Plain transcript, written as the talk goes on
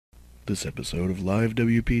This episode of Live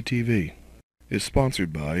WPTV is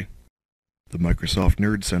sponsored by the Microsoft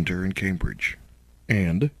Nerd Center in Cambridge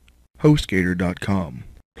and HostGator.com.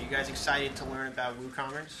 Are you guys excited to learn about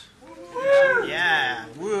WooCommerce? Yeah,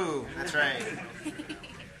 woo, that's right.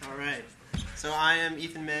 All right. So I am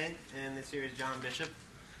Ethan May, and this here is Jon Bishop,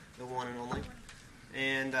 the one and only.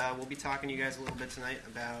 And we'll be talking to you guys a little bit tonight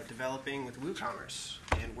about developing with WooCommerce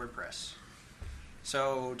and WordPress.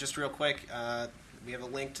 So just real quick, we have a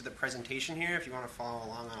link to the presentation here if you want to follow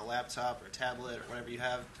along on a laptop or a tablet or whatever you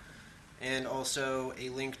have. And also a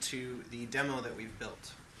link to the demo that we've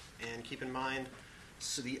built. And keep in mind,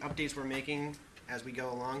 so the updates we're making as we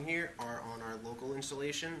go along here are on our local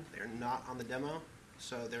installation. They're not on the demo,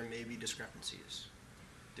 so there may be discrepancies.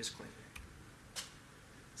 Disclaimer.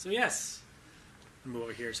 So yes, I'm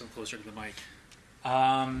over here so I'm closer to the mic.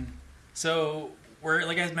 So we're,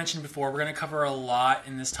 like I mentioned before, we're going to cover a lot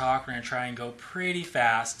in this talk. We're going to try and go pretty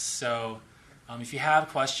fast. So if you have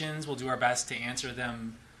questions, we'll do our best to answer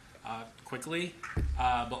them quickly.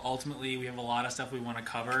 But ultimately, we have a lot of stuff we want to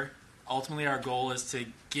cover. Ultimately, our goal is to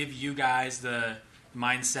give you guys the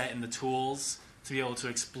mindset and the tools to be able to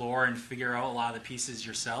explore and figure out a lot of the pieces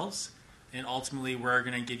yourselves. And ultimately, we're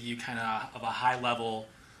going to give you kind of a high level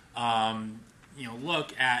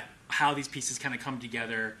look at how these pieces kind of come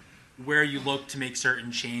together, where you look to make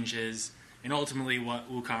certain changes, and ultimately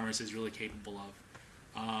what WooCommerce is really capable of.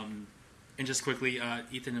 And just quickly,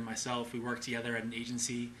 Ethan and myself, we work together at an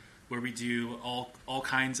agency where we do all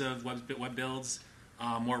kinds of web builds.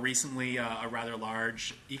 More recently, a rather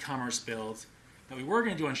large e-commerce build that we were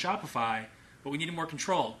going to do on Shopify, but we needed more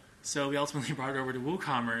control. So we ultimately brought it over to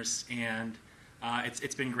WooCommerce, and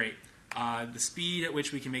it's been great. The speed at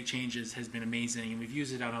which we can make changes has been amazing, and we've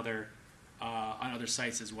used it on other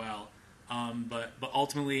sites as well. But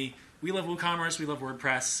ultimately, we love WooCommerce, we love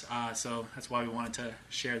WordPress, so that's why we wanted to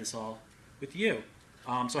share this all with you.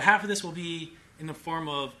 So half of this will be in the form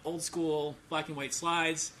of old school black and white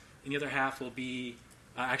slides, and the other half will be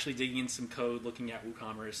actually digging in some code, looking at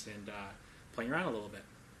WooCommerce, and playing around a little bit.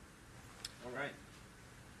 All right.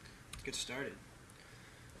 Let's get started.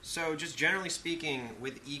 So just generally speaking,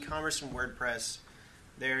 with e-commerce and WordPress,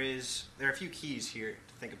 there are a few keys here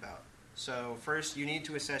to think about. So first, you need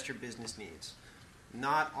to assess your business needs.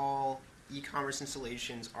 Not all e-commerce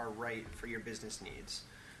installations are right for your business needs.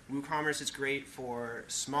 WooCommerce is great for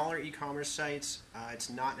smaller e-commerce sites. It's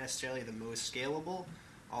not necessarily the most scalable,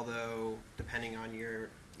 although depending on your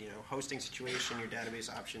hosting situation, your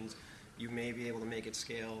database options, you may be able to make it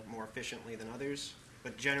scale more efficiently than others.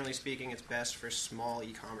 But generally speaking, it's best for small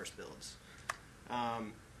e-commerce builds.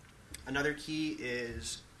 Another key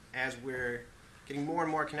is, as we're getting more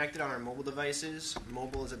and more connected on our mobile devices,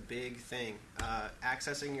 mobile is a big thing.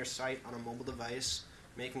 Accessing your site on a mobile device,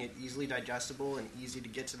 making it easily digestible and easy to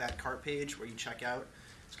get to that cart page where you check out,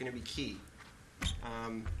 is going to be key.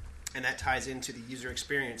 And that ties into the user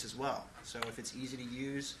experience as well. So if it's easy to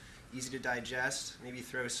use, easy to digest, maybe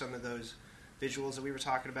throw some of those visuals that we were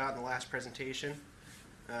talking about in the last presentation,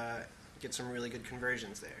 get some really good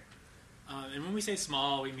conversions there. And when we say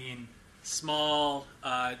small, we mean small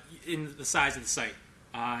in the size of the site.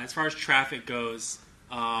 As far as traffic goes,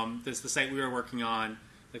 the site we were working on,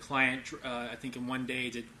 the client, I think in one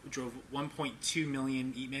day, drove 1.2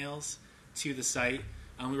 million emails to the site.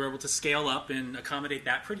 We were able to scale up and accommodate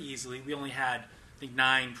that pretty easily. We only had, I think,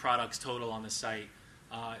 9 products total on the site.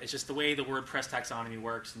 It's just the way the WordPress taxonomy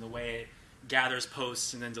works and the way it gathers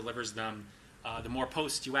posts and then delivers them. The more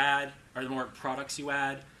posts you add, or the more products you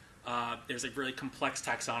add, there's a really complex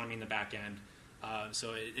taxonomy in the back end.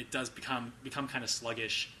 So it does become kind of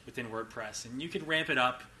sluggish within WordPress. And you can ramp it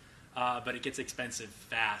up, but it gets expensive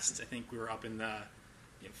fast. I think we were up in the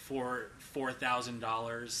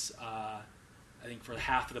 $4,000, I think, for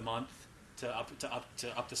half of the month to up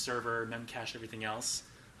the server, memcache, everything else.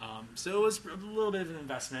 So it was a little bit of an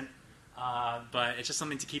investment, but it's just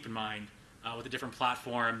something to keep in mind. With a different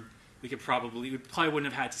platform, we probably wouldn't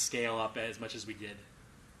have had to scale up as much as we did.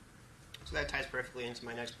 So that ties perfectly into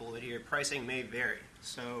my next bullet here. Pricing may vary.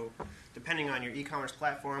 So depending on your e-commerce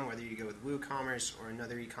platform, whether you go with WooCommerce or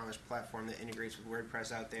another e-commerce platform that integrates with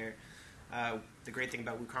WordPress out there, the great thing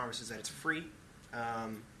about WooCommerce is that it's free.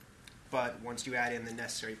 But once you add in the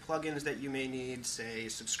necessary plugins that you may need, say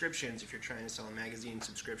subscriptions if you're trying to sell a magazine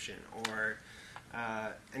subscription, or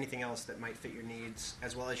anything else that might fit your needs,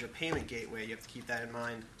 as well as your payment gateway, you have to keep that in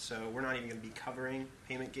mind. So we're not even going to be covering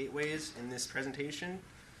payment gateways in this presentation.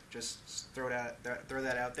 Just throw that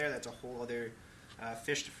out there. That's a whole other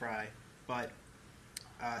fish to fry. But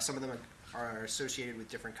some of them are associated with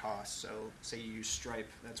different costs. So say you use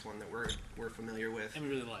Stripe, that's one that we're familiar with. And we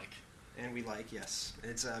really like. and we like, yes.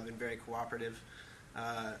 It's been very cooperative.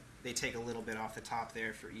 They take a little bit off the top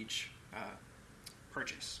there for each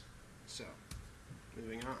purchase. So,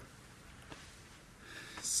 moving on.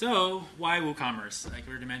 So, why WooCommerce? Like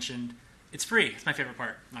we already mentioned, it's free. It's my favorite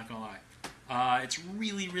part, not going to lie. It's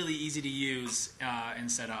really, really easy to use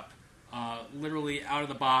and set up. Literally out of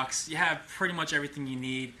the box, you have pretty much everything you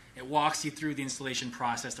need. It walks you through the installation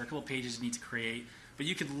process. There are a couple pages you need to create, but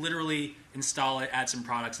you could literally install it, add some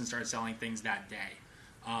products, and start selling things that day.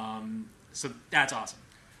 So that's awesome.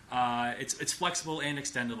 It's flexible and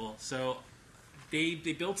extendable. So they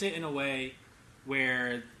built it in a way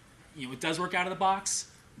where it does work out of the box,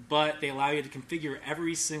 but they allow you to configure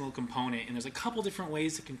every single component. And there's a couple different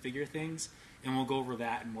ways to configure things, and we'll go over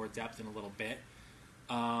that in more depth in a little bit.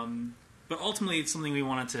 But ultimately, it's something we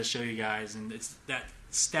wanted to show you guys, and it's that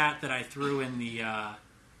stat that I threw in the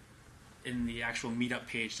actual meetup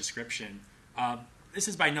page description. This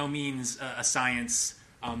is by no means a science,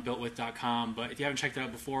 builtwith.com, but if you haven't checked it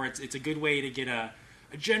out before, it's a good way to get a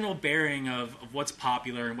general bearing of what's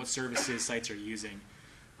popular and what services sites are using.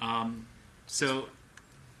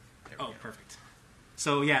 Perfect.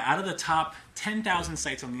 So yeah, out of the top 10,000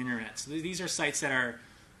 sites on the internet, so these are sites that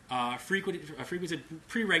are frequented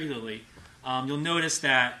pretty regularly. You'll notice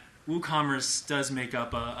that WooCommerce does make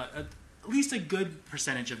up at least a good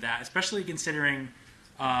percentage of that, especially considering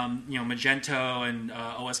Magento and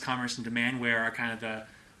OS Commerce and Demandware are kind of the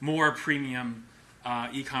more premium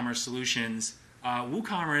e-commerce solutions.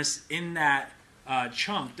 WooCommerce in that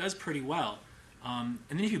chunk does pretty well. And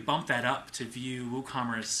then if you bump that up to view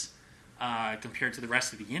WooCommerce compared to the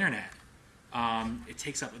rest of the internet, it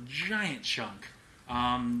takes up a giant chunk.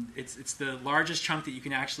 It's the largest chunk that you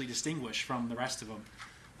can actually distinguish from the rest of them.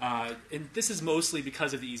 And this is mostly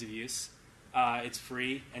because of the ease of use. It's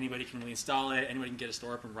free. Anybody can really install it. Anybody can get a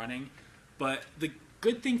store up and running. But the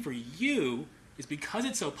good thing for you is because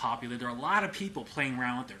it's so popular, there are a lot of people playing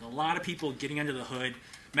around with it. There are a lot of people getting under the hood,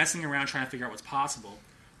 messing around, trying to figure out what's possible.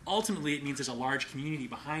 Ultimately, it means there's a large community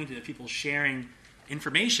behind it of people sharing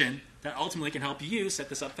information that ultimately can help you set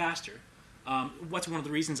this up faster. What's one of the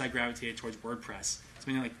reasons I gravitated towards WordPress? It's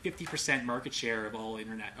been like 50% market share of all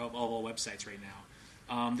websites right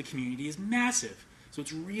now. The community is massive, so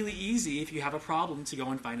it's really easy if you have a problem to go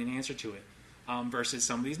and find an answer to it. Versus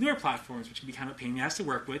some of these newer platforms, which can be kind of a pain in the ass to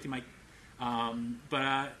work with. You might,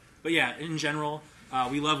 but yeah, in general,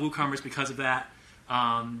 we love WooCommerce because of that.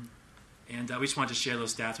 And we just wanted to share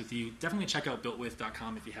those stats with you. Definitely check out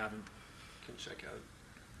builtwith.com if you haven't. You can check out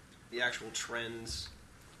the actual trends.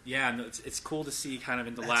 Yeah, no, it's cool to see kind of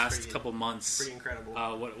in the last couple months. Pretty incredible.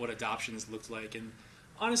 What adoptions looked like. And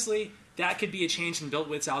honestly, that could be a change in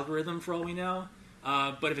BuiltWith's algorithm for all we know.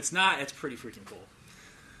 But if it's not, it's pretty freaking cool.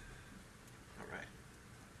 All right.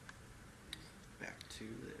 Back to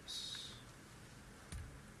this.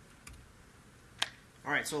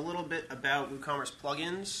 All right, so a little bit about WooCommerce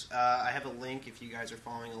plugins. I have a link if you guys are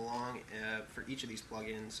following along for each of these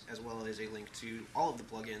plugins, as well as a link to all of the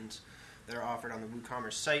plugins that are offered on the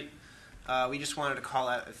WooCommerce site. We just wanted to call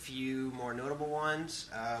out a few more notable ones.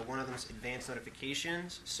 One of them is advanced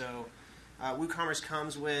notifications. So WooCommerce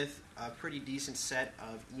comes with a pretty decent set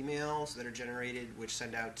of emails that are generated, which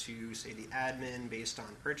send out to, say, the admin based on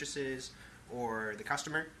purchases or the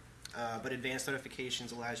customer. But advanced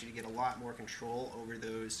notifications allows you to get a lot more control over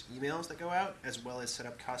those emails that go out, as well as set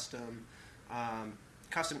up custom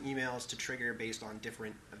emails to trigger based on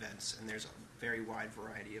different events. And there's a very wide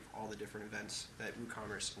variety of all the different events that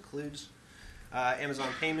WooCommerce includes. Amazon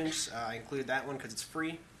payments, I include that one because it's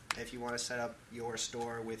free. If you want to set up your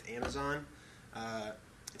store with Amazon,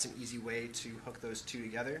 it's an easy way to hook those two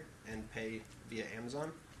together and pay via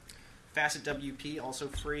Amazon. Facet WP, also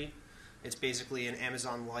free. It's basically an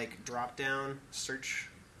Amazon-like drop-down search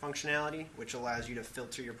functionality, which allows you to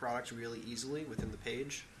filter your products really easily within the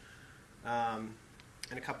page.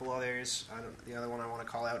 And a couple others. The other one I want to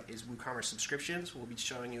call out is WooCommerce subscriptions. We'll be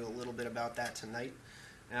showing you a little bit about that tonight.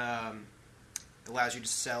 It allows you to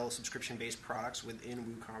sell subscription-based products within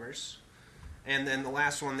WooCommerce. And then the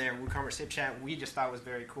last one there, WooCommerce HipChat, we just thought was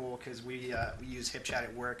very cool because we use HipChat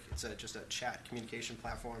at work. It's just a chat communication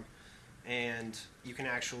platform. And you can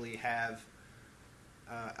actually have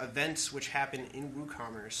events which happen in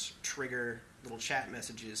WooCommerce trigger little chat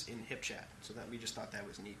messages in HipChat. So that we just thought that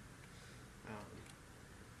was neat.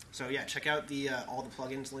 So yeah, check out all the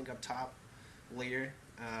plugins link up top later,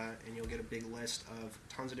 and you'll get a big list of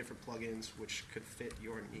tons of different plugins which could fit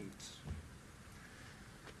your needs.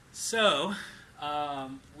 So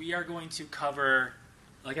we are going to cover,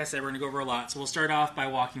 like I said, we're going to go over a lot. So we'll start off by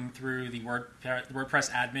walking through the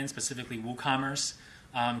WordPress admin, specifically WooCommerce,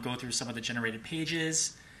 go through some of the generated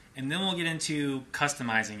pages, and then we'll get into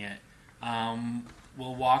customizing it.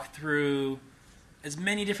 We'll walk through as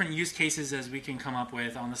many different use cases as we can come up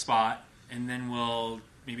with on the spot, and then we'll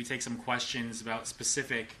maybe take some questions about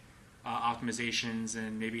specific optimizations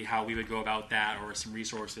and maybe how we would go about that, or some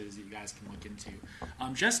resources that you guys can look into.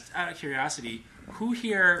 Just out of curiosity, who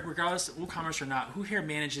here, regardless of WooCommerce or not, who here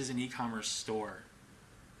manages an e-commerce store?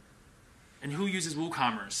 And who uses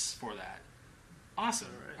WooCommerce for that? Awesome.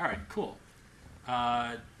 All right, cool.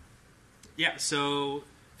 Yeah, so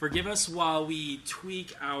forgive us while we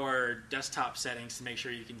tweak our desktop settings to make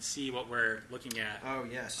sure you can see what we're looking at. Oh,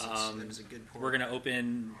 yes. That is a good point. We're going to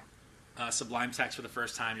open Sublime Text for the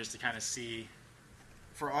first time just to kind of see.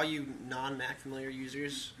 For all you non-Mac familiar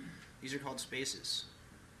users, these are called spaces.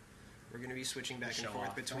 We're going to be switching back and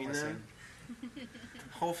forth between them.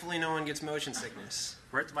 Hopefully no one gets motion sickness.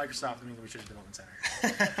 We're at the Microsoft Research Development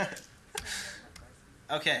Center.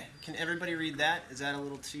 Okay, can everybody read that? Is that a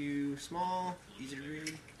little too small? Easy to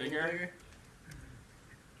read? Bigger?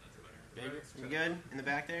 Bigger? We good? In the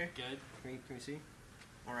back there? Good. Can we see?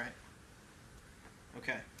 All right.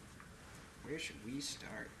 Okay. Where should we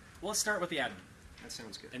start? Well, let's start with the admin. That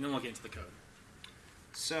sounds good. And then we'll get into the code.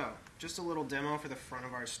 So, just a little demo for the front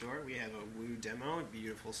of our store. We have a Woo demo, a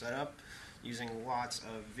beautiful setup, using lots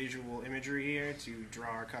of visual imagery here to draw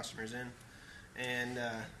our customers in. And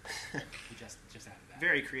We just added that.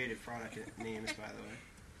 very creative product names, by the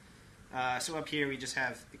way. So up here we just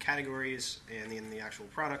have the categories and then the actual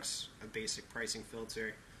products, a basic pricing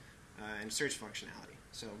filter, and search functionality.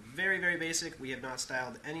 So very, very basic. We have not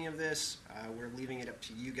styled any of this. We're leaving it up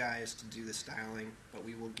to you guys to do the styling, but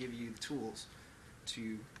we will give you the tools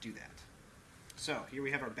to do that. So here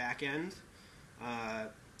we have our back end.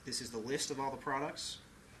 This is the list of all the products.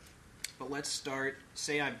 But let's start.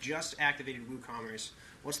 Say I've just activated WooCommerce.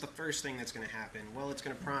 What's the first thing that's going to happen? Well, it's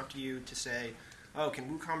going to prompt you to say, oh, can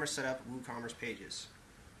WooCommerce set up WooCommerce pages?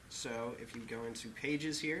 So if you go into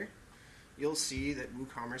pages here, you'll see that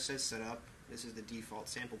WooCommerce has set up, this is the default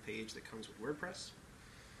sample page that comes with WordPress.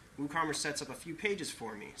 WooCommerce sets up a few pages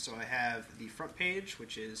for me. So I have the front page,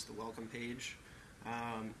 which is the welcome page,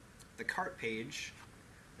 the cart page,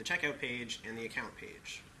 the checkout page, and the account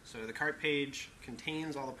page. So the cart page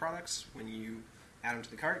contains all the products when you add them to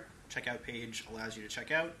the cart. Checkout page allows you to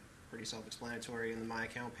check out, pretty self-explanatory. And the My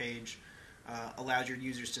Account page allows your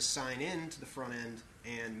users to sign in to the front end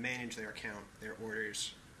and manage their account, their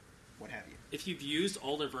orders, what have you. If you've used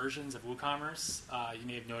older versions of WooCommerce, you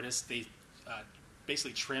may have noticed they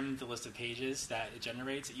basically trimmed the list of pages that it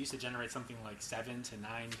generates. It used to generate something like 7 to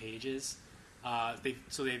 9 pages.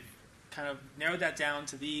 So they've kind of narrowed that down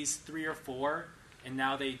to these 3 or 4. And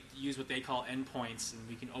now they use what they call endpoints, and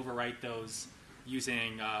we can overwrite those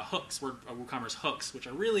using hooks, WooCommerce hooks, which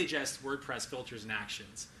are really just WordPress filters and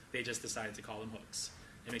actions. They just decided to call them hooks.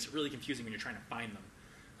 It makes it really confusing when you're trying to find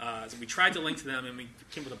them. So we tried to link to them, and we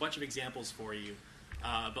came with a bunch of examples for you.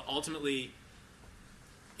 But ultimately,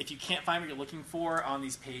 if you can't find what you're looking for on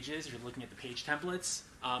these pages, if you're looking at the page templates,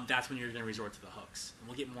 that's when you're going to resort to the hooks. And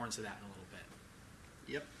we'll get more into that in a little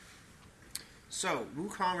bit. Yep. So,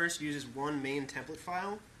 WooCommerce uses one main template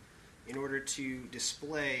file in order to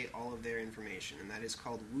display all of their information, and that is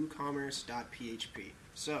called WooCommerce.php.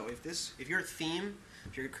 So, if your theme,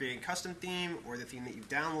 if you're creating a custom theme, or the theme that you've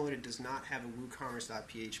downloaded does not have a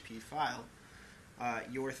WooCommerce.php file,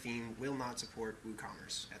 your theme will not support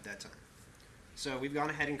WooCommerce at that time. So, we've gone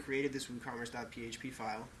ahead and created this WooCommerce.php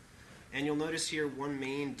file, and you'll notice here one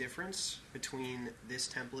main difference between this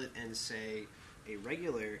template and, say, a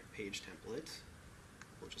regular page template.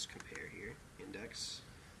 We'll just compare here, index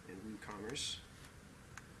and WooCommerce.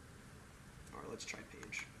 Or let's try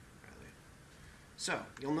page, rather. So,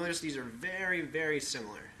 you'll notice these are very, very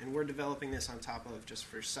similar. And we're developing this on top of, just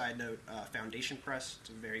for side note, Foundation Press. It's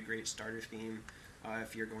a very great starter theme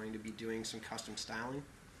if you're going to be doing some custom styling.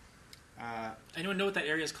 Anyone know what that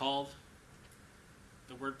area is called?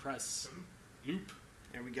 The WordPress loop?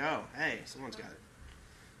 There we go. Hey, someone's got it.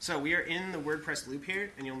 So we are in the WordPress loop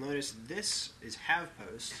here, and you'll notice this is have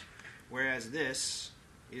post, whereas this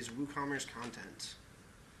is WooCommerce content.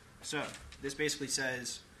 So this basically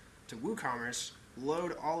says to WooCommerce,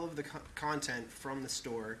 load all of the content from the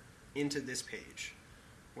store into this page,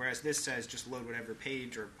 whereas this says just load whatever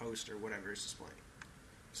page or post or whatever is displaying.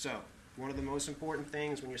 So one of the most important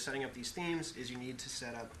things when you're setting up these themes is you need to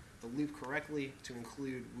set up the loop correctly to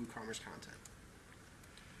include WooCommerce content.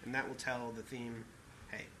 And that will tell the theme,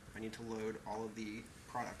 hey, I need to load all of the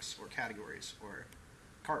products or categories or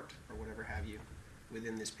cart or whatever have you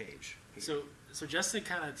within this page here. So just to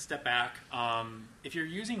kind of step back, if you're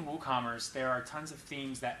using WooCommerce, there are tons of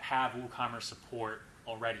themes that have WooCommerce support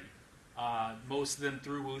already. most of them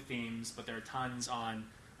through Woo themes, but there are tons on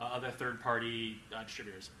other third-party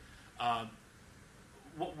distributors.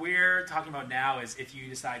 What we're talking about now is if you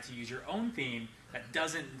decide to use your own theme that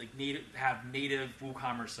doesn't have native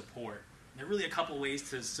WooCommerce support. And there are really a couple ways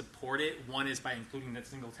to support it. One is by including that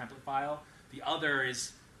single template file. The other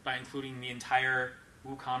is by including the entire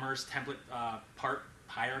WooCommerce template part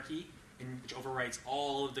hierarchy, which overwrites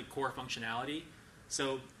all of the core functionality.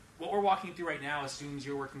 So what we're walking through right now assumes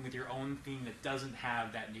you're working with your own theme that doesn't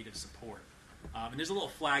have that native support. And there's a little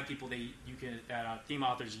flag that theme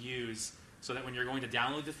authors use so that when you're going to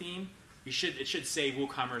download the theme, it should say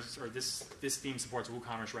WooCommerce, or this theme supports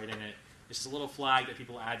WooCommerce right in it. It's just a little flag that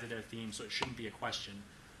people add to their theme, so it shouldn't be a question.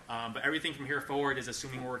 But everything from here forward is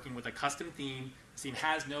assuming we're working with a custom theme. The theme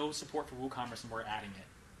has no support for WooCommerce, and we're adding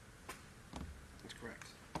it. That's correct.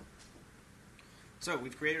 So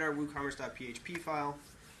we've created our WooCommerce.php file.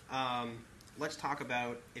 Let's talk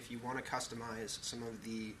about if you want to customize some of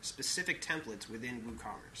the specific templates within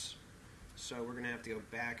WooCommerce. So we're going to have to go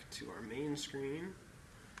back to our main screen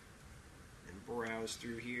and browse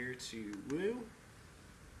through here to Woo,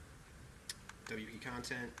 WP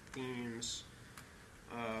content, themes,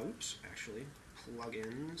 plugins.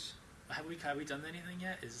 Have we done anything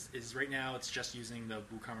yet? Is right now it's just using the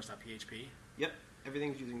WooCommerce.php? Yep,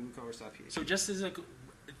 everything's using WooCommerce.php. So just as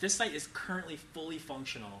this site is currently fully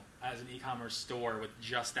functional as an e-commerce store with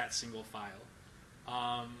just that single file.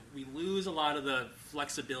 We lose a lot of the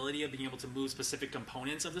flexibility of being able to move specific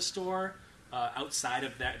components of the store outside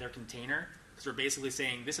of their container, because we're basically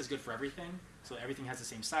saying this is good for everything. So everything has the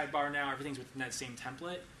same sidebar now, everything's within that same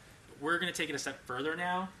template. We're going to take it a step further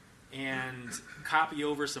now and copy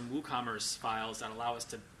over some WooCommerce files that allow us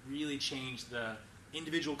to really change the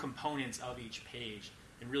individual components of each page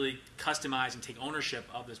and really customize and take ownership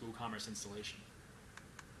of this WooCommerce installation.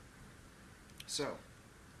 So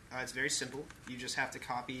it's very simple. You just have to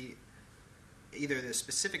copy either the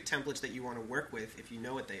specific templates that you want to work with, if you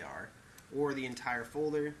know what they are, or the entire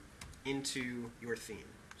folder into your theme.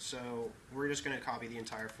 So we're just going to copy the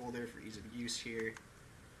entire folder for ease of use here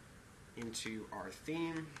into our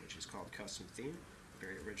theme, which is called Custom Theme.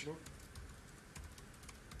 Very original.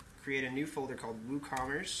 Create a new folder called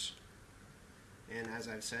WooCommerce. And as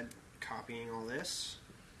I've said, copying all this,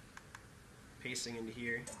 pasting into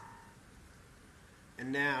here.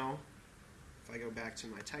 And now, if I go back to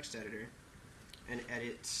my text editor and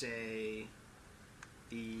edit, say,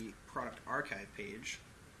 the product archive page,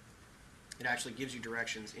 it actually gives you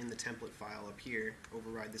directions in the template file up here.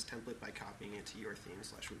 Override this template by copying it to your theme /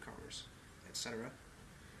 WooCommerce, etc.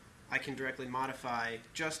 I can directly modify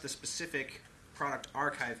just the specific product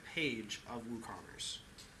archive page of WooCommerce.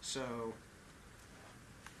 So,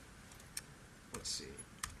 let's see.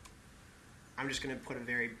 I'm just going to put a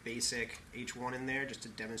very basic H1 in there just to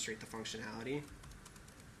demonstrate the functionality.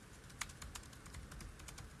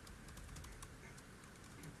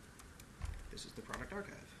 This is the product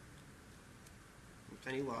archive. With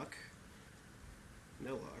any luck,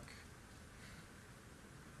 no luck.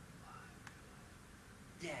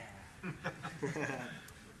 Yeah.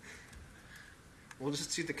 We'll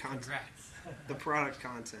just do the content, Congrats. the product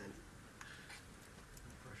content.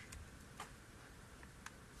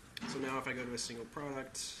 So now if I go to a single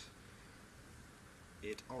product,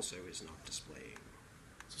 it also is not displaying.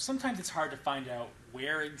 So sometimes it's hard to find out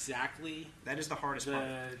where exactly That is the hardest the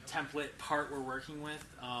part. template part we're working with.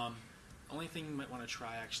 Only thing you might want to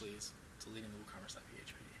try actually is deleting the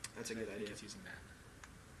WooCommerce.php. That's a good I think idea. it's using that.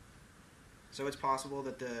 So it's possible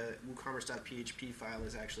that the WooCommerce.php file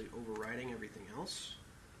is actually overriding everything else,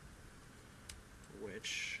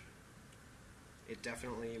 which it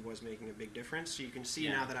definitely was making a big difference. So you can see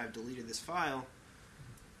now that I've deleted this file,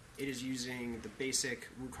 it is using the basic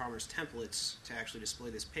WooCommerce templates to actually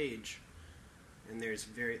display this page, and there's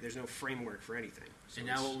no framework for anything. So And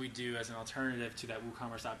now what we do as an alternative to that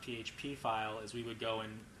WooCommerce.php file is we would go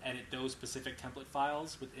and edit those specific template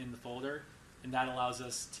files within the folder, and that allows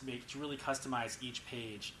us to really customize each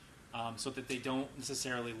page so that they don't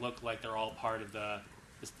necessarily look like they're all part of the.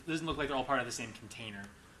 It doesn't look like they're all part of the same container.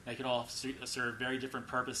 They could all serve very different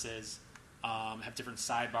purposes, have different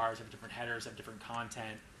sidebars, have different headers, have different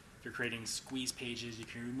content. If you're creating squeeze pages, you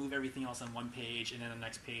can remove everything else on one page, and then on the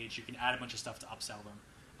next page you can add a bunch of stuff to upsell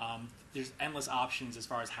them. There's endless options as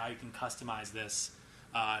far as how you can customize this,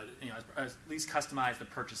 at least customize the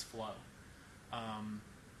purchase flow.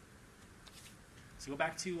 So go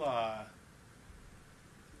back to,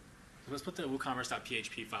 let's put the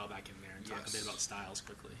WooCommerce.php file back in there and talk a bit about styles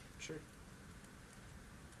quickly. Sure.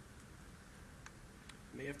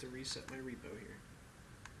 May have to reset my repo here.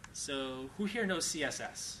 So who here knows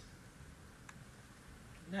CSS?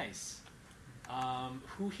 Nice.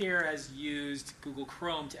 Who here has used Google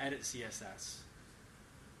Chrome to edit CSS?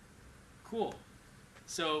 Cool.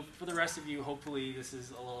 So for the rest of you, hopefully this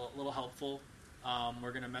is a little helpful.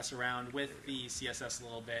 We're going to mess around with the CSS a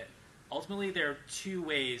little bit. Ultimately, there are two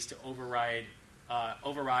ways to override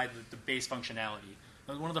the base functionality.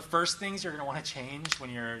 One of the first things you're going to want to change when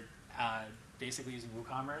you're basically using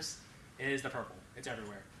WooCommerce is the purple. It's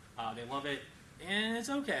everywhere. They love it, and it's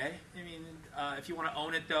okay. I mean, if you want to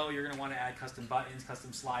own it, though, you're going to want to add custom buttons,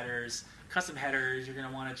 custom sliders, custom headers. You're going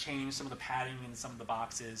to want to change some of the padding in some of the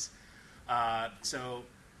boxes. So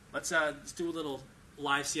let's do a little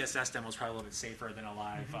live CSS demo. Is probably a little bit safer than a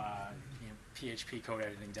live PHP code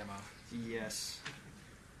editing demo. Yes.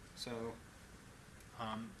 So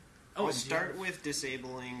I'll start with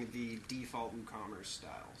disabling the default WooCommerce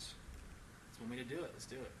styles. That's one way to do it. Let's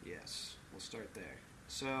do it. Yes, we'll start there.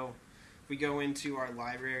 So if we go into our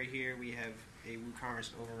library here, we have a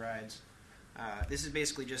WooCommerce overrides. This is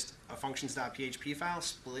basically just a functions.php file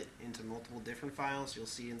split into multiple different files. You'll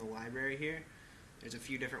see in the library here. There's a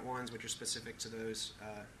few different ones which are specific to those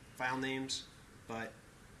file names, but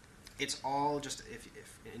it's all just, if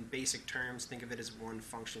in basic terms, think of it as one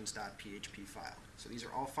functions.php file. So these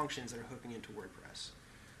are all functions that are hooking into WordPress.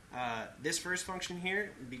 This first function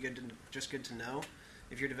here would be good to know.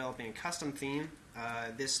 If you're developing a custom theme,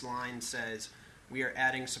 this line says, we are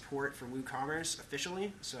adding support for WooCommerce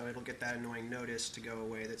officially, so it'll get that annoying notice to go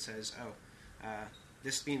away that says,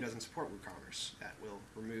 this theme doesn't support WooCommerce. That will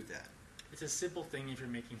remove that. It's a simple thing if you're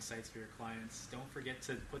making sites for your clients. Don't forget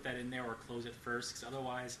to put that in there or close it first, because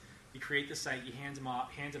otherwise you create the site, you hand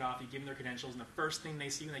it off, you give them their credentials, and the first thing they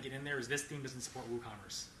see when they get in there is this theme doesn't support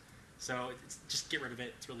WooCommerce. So just get rid of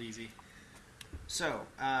it. It's really easy. So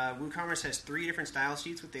WooCommerce has 3 different style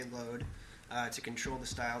sheets that they load to control the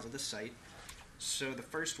styles of the site. So the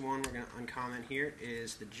first one we're going to uncomment here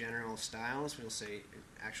is the general styles. We'll say, it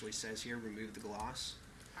actually says here, remove the gloss.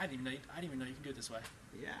 I didn't even know you can do it this way.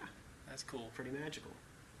 Yeah. That's cool. Pretty magical.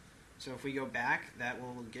 So if we go back, that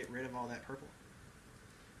will get rid of all that purple.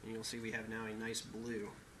 And you'll see we have now a nice blue,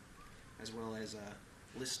 as well as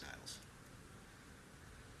list styles.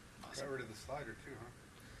 Awesome. Got rid of the slider too, huh?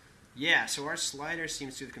 Yeah, so our slider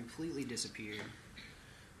seems to have completely disappeared.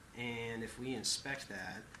 And if we inspect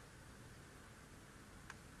that,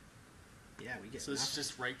 yeah, we get So this is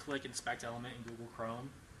just right-click Inspect Element in Google Chrome.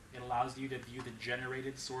 It allows you to view the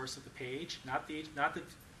generated source of the page,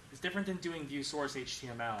 it's different than doing view source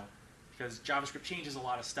HTML, because JavaScript changes a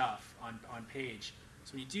lot of stuff on page.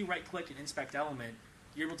 So when you do right-click and Inspect Element,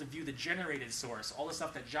 you're able to view the generated source, all the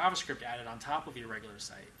stuff that JavaScript added on top of your regular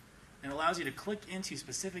site. And it allows you to click into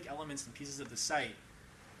specific elements and pieces of the site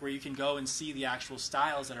where you can go and see the actual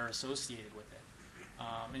styles that are associated with it.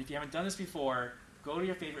 And if you haven't done this before, go to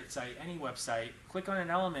your favorite site, any website, click on an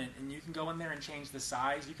element, and you can go in there and change the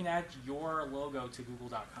size. You can add your logo to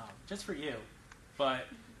google.com, just for you. But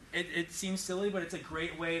it seems silly, but it's a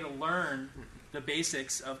great way to learn the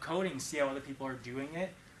basics of coding, see how other people are doing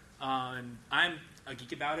it. I'm a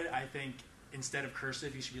geek about it. I think instead of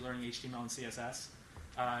cursive, you should be learning HTML and CSS.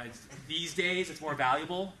 These days, it's more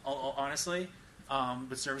valuable, honestly.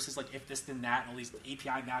 With services like if this then that, and all these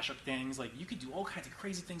API mashup things, like you could do all kinds of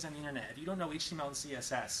crazy things on the internet. If you don't know HTML and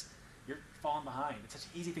CSS, you're falling behind. It's such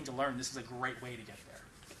an easy thing to learn. This is a great way to get there.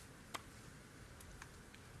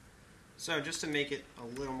 So just to make it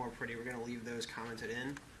a little more pretty, we're going to leave those commented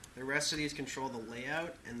in. The rest of these control the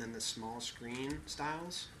layout, and then the small screen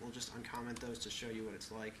styles. We'll just uncomment those to show you what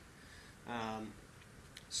it's like.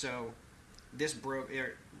 So this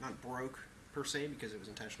not broke per se because it was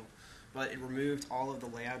intentional, but it removed all of the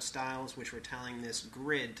layout styles which were telling this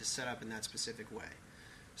grid to set up in that specific way.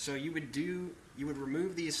 So you would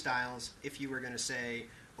remove these styles if you were going to say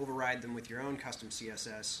override them with your own custom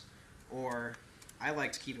CSS, or I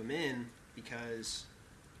like to keep them in because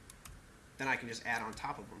then I can just add on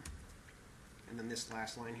top of them. And then this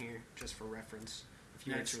last line here, just for reference, if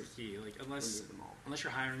you That's key. Like unless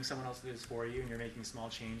you're hiring someone else to do this for you and you're making small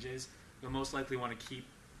changes, you'll most likely want to keep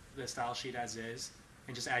the style sheet as is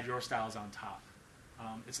and just add your styles on top.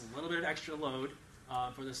 It's a little bit of extra load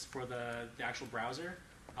for the actual browser,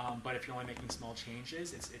 but if you're only making small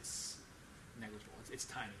changes, it's negligible. It's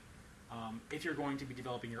tiny. If you're going to be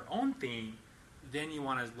developing your own theme, then you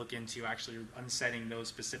want to look into actually unsetting those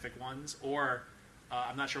specific ones. Or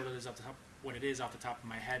I'm not sure what it is off the top of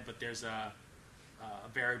my head, but there's a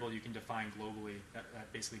variable you can define globally that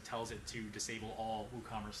basically tells it to disable all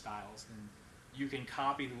WooCommerce styles. And you can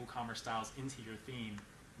copy the WooCommerce styles into your theme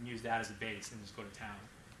and use that as a base and just go to town.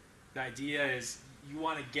 The idea is you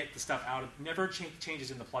want to get the stuff out of, never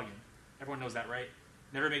changes in the plugin. Everyone knows that, right?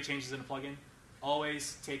 Never make changes in a plugin.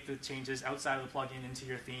 always take the changes outside of the plugin into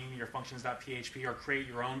your theme, your functions.php, or create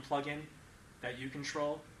your own plugin that you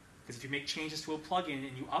control. Because if you make changes to a plugin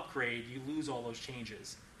and you upgrade, you lose all those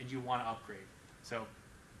changes, and you want to upgrade. So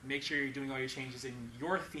make sure you're doing all your changes in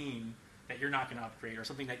your theme that you're not going to upgrade, or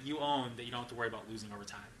something that you own that you don't have to worry about losing over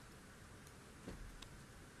time.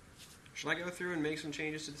 Should I go through and make some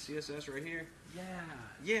changes to the CSS right here?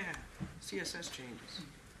 Yeah, CSS changes.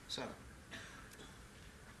 So,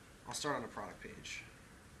 I'll start on a product page.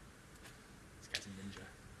 This guy's a ninja.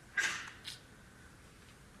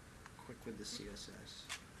 Quick with the CSS.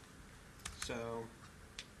 So,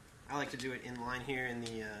 I like to do it inline here in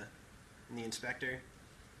the inspector.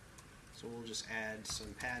 So we'll just add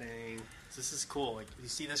some padding. So this is cool. Like, you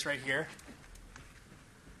see this right here?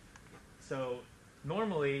 So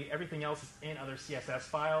normally everything else is in other CSS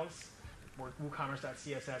files, or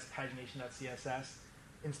WooCommerce.css, pagination.css.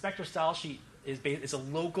 Inspector style sheet is a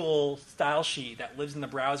local style sheet that lives in the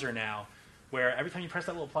browser now, where every time you press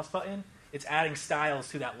that little plus button, it's adding styles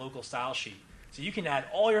to that local style sheet. So you can add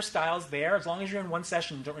all your styles there, as long as you're in one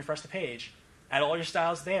session and don't refresh the page. Add all your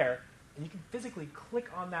styles there, and you can physically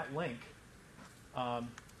click on that link.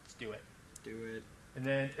 Let's do it. Do it. And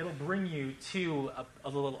then it'll bring you to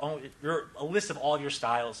a list of all your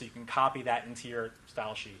styles, so you can copy that into your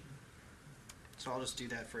style sheet. So I'll just do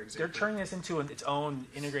that for example. They're turning this into its own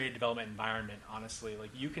integrated development environment, honestly. Like,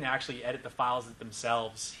 you can actually edit the files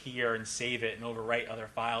themselves here and save it and overwrite other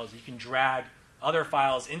files. You can drag other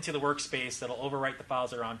files into the workspace that'll overwrite the files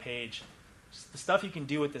that are on page. Just the stuff you can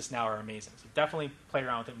do with this now are amazing. So definitely play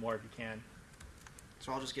around with it more if you can.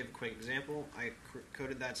 So I'll just give a quick example. I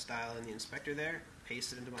coded that style in the inspector there,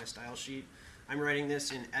 pasted it into my style sheet. I'm writing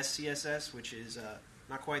this in SCSS, which is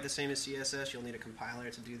not quite the same as CSS. You'll need a compiler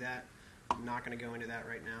to do that. I'm not going to go into that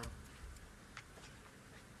right now.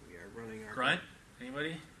 We are running our... Grunt?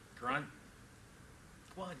 Anybody? Grunt?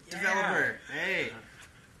 Come on, yeah. Developer! Hey!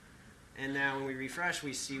 And now when we refresh,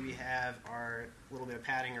 we see we have our little bit of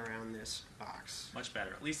padding around this box. Much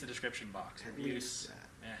better. At least the description box. At least that.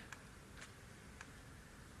 Yeah.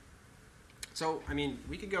 So, I mean,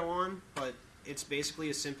 we could go on, but it's basically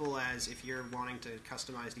as simple as if you're wanting to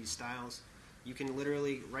customize these styles, you can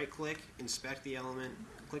literally right-click, inspect the element,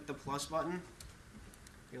 click the plus button.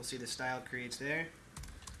 You'll see the style it creates there.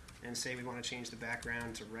 And say we want to change the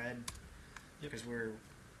background to red, because we're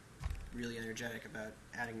really energetic about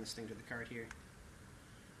adding this thing to the cart here.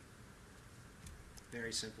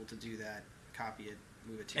 Very simple to do that. Copy it,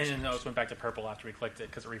 move it to And then notice went back to purple after we clicked it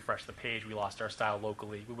because it refreshed the page. We lost our style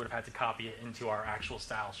locally. We would have had to copy it into our actual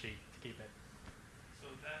style sheet to keep it. So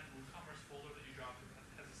that WooCommerce folder that you dropped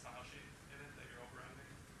has a style sheet in it that you're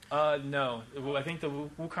overriding? No. I think the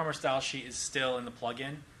WooCommerce style sheet is still in the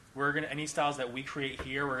plugin. We're gonna any styles that we create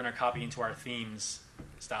here, we're gonna copy into our themes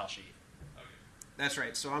style sheet. Okay. That's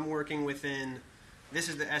right. So I'm working within, this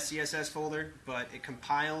is the SCSS folder, but it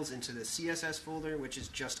compiles into the CSS folder, which is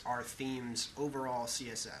just our themes overall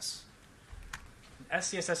CSS.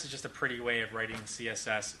 SCSS is just a pretty way of writing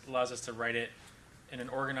CSS. It allows us to write it in an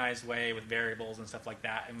organized way with variables and stuff like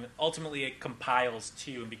that. And ultimately it compiles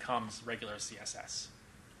to and becomes regular CSS.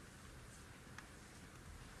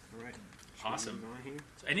 All right. Awesome.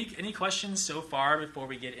 So any questions so far before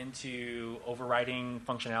we get into overriding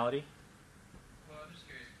functionality? Well, I'm just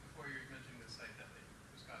curious, before you mentioned the site that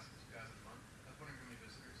was costing $2,000 a month, I was wondering how many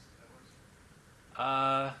visitors that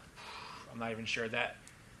was? I'm not even sure.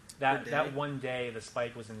 That one day the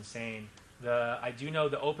spike was insane. I do know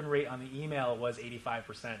the open rate on the email was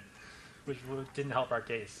 85%, which didn't help our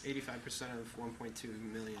case. 85% of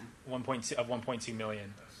 1.2 million. 1.2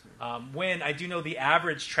 million. When I do know the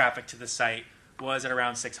average traffic to the site was at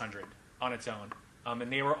around 600 on its own.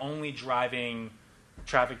 And they were only driving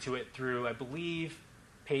traffic to it through, I believe,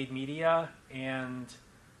 paid media and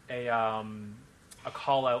a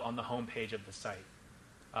call out on the homepage of the site.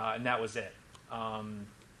 And that was it. And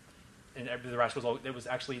the rest was it was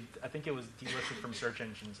actually, I think it was delisted from search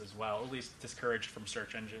engines as well, at least discouraged from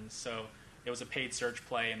search engines. So it was a paid search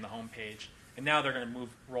play in the homepage. And now they're going to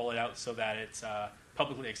roll it out so that it's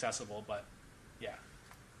publicly accessible, but yeah.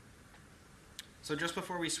 So just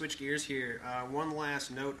before we switch gears here, one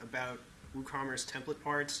last note about WooCommerce template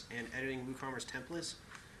parts and editing WooCommerce templates.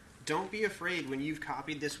 Don't be afraid when you've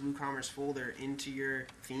copied this WooCommerce folder into your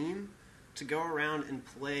theme to go around and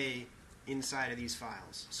play inside of these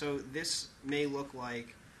files. So this may look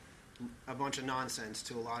like a bunch of nonsense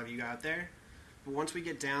to a lot of you out there, but once we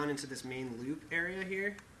get down into this main loop area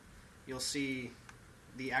here, you'll see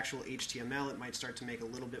the actual HTML. It might start to make a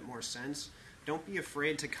little bit more sense. Don't be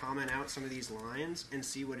afraid to comment out some of these lines and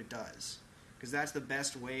see what it does, because that's the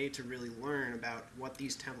best way to really learn about what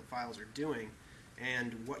these template files are doing.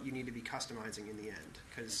 and what you need to be customizing in the end.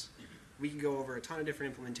 Because we can go over a ton of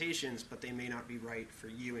different implementations, but they may not be right for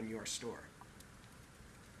you and your store.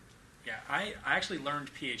 Yeah, I actually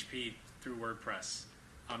learned PHP through WordPress.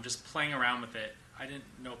 Just playing around with it. I didn't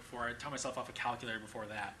know before. I taught myself off a calculator before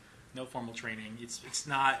that. No formal training. It's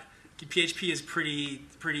not. PHP is pretty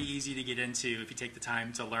easy to get into if you take the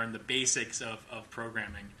time to learn the basics of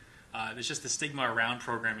programming. There's just the stigma around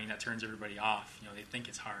programming that turns everybody off. You know, they think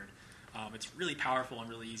it's hard. It's really powerful and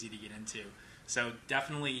really easy to get into. So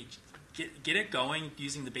definitely get it going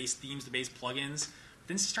using the base themes, the base plugins.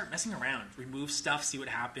 Then start messing around. Remove stuff, see what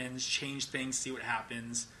happens. Change things, see what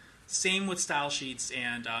happens. Same with style sheets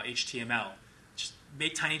and HTML. Just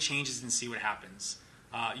make tiny changes and see what happens.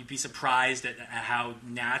 You'd be surprised at how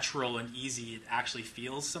natural and easy it actually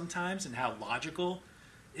feels sometimes, and how logical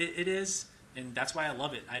it is. And that's why I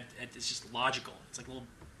love it. It's just logical. It's like little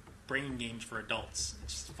brain games for adults.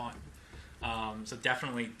 It's just fun. So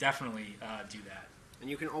definitely do that. And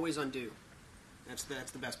you can always undo. That's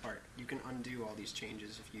the best part. You can undo all these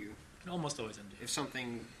changes if you can almost always undo. If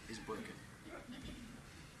something is broken.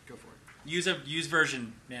 Go for it. Use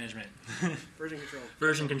version management. Version control.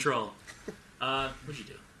 Version control. What'd you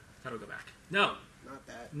do? How do I go back? No. Not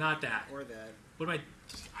that. Not that. Or that. What am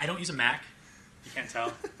I don't use a Mac. You can't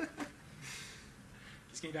tell.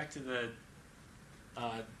 Just getting back to the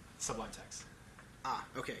Sublime Text.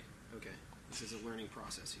 Okay. This is a learning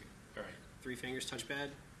process here. All right. 3 fingers touchpad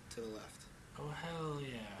to the left. Oh, hell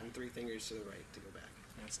yeah. And 3 fingers to the right to go back.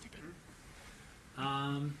 That's stupid.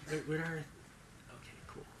 Where are... Okay,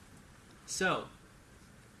 cool. So...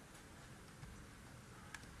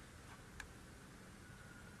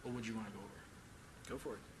 What would you want to go over? Go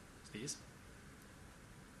for it. These?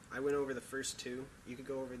 I went over the first 2. You could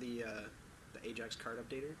go over the Ajax card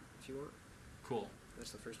updater if you want. Cool.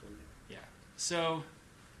 That's the first one. Yeah. So,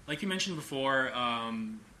 like you mentioned before,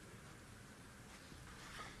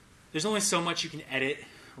 there's only so much you can edit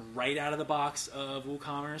right out of the box of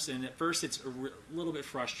WooCommerce, and at first it's a little bit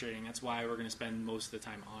frustrating. That's why we're going to spend most of the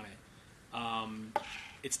time on it.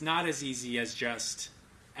 It's not as easy as just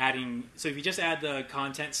adding. So if you just add the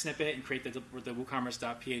content snippet and create the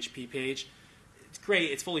WooCommerce.php page, it's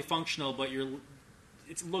great. It's fully functional, but it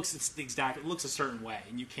looks a certain way,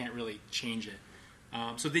 and you can't really change it.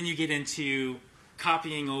 So then you get into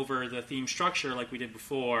copying over the theme structure like we did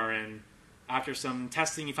before, and after some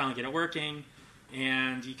testing, you finally get it working,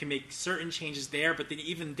 and you can make certain changes there, but then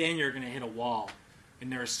even then you're going to hit a wall,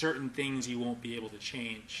 and there are certain things you won't be able to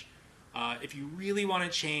change. If you really want to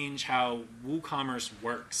change how WooCommerce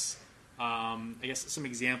works, I guess some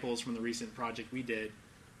examples from the recent project we did,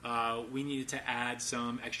 we needed to add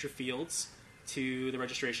some extra fields to the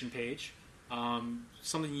registration page,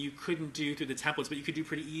 something you couldn't do through the templates, but you could do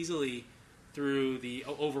pretty easily through the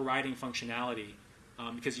overriding functionality,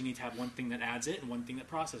 because you need to have one thing that adds it and one thing that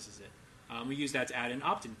processes it. We used that to add an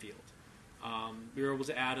opt-in field. We were able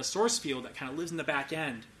to add a source field that kind of lives in the back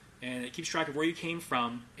end, and it keeps track of where you came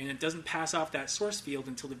from, and it doesn't pass off that source field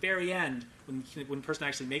until the very end when the person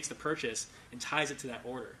actually makes the purchase and ties it to that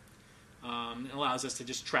order. It allows us to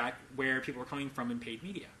just track where people are coming from in paid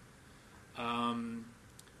media. And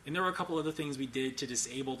there were a couple other things we did to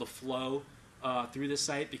disable the flow through this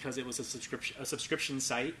site because it was a subscription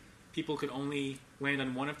site. People could only land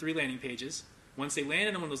on one of 3 landing pages. Once they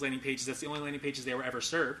landed on one of those landing pages, that's the only landing pages they were ever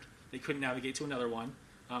served. They couldn't navigate to another one,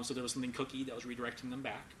 so there was something cookie that was redirecting them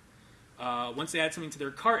back. Once they added something to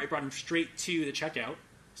their cart, it brought them straight to the checkout.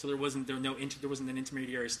 So there wasn't an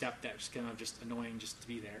intermediary step that was kind of just annoying just to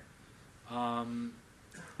be there.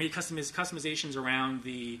 We had customizations around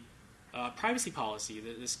the privacy policy.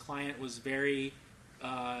 This client was very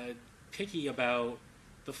picky about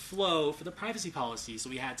the flow for the privacy policy, so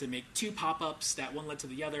we had to make 2 pop-ups that one led to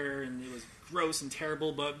the other, and it was gross and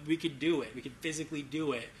terrible, but we could do it. We could physically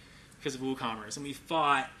do it because of WooCommerce, and we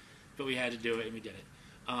fought, but we had to do it, and we did it.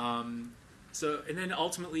 And then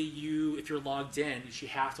ultimately, if you're logged in, you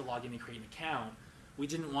have to log in and create an account. We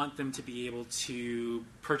didn't want them to be able to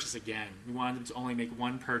purchase again. We wanted them to only make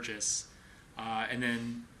one purchase, and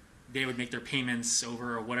then they would make their payments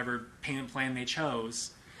over whatever payment plan they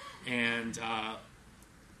chose, and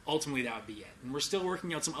ultimately that would be it. And we're still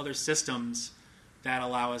working out some other systems that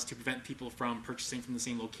allow us to prevent people from purchasing from the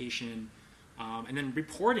same location. And then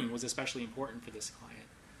reporting was especially important for this client.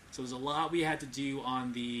 So there's a lot we had to do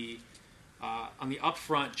on the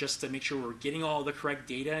upfront just to make sure we're getting all the correct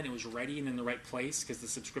data and it was ready and in the right place, because the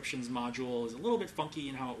subscriptions module is a little bit funky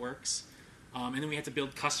in how it works. And then we had to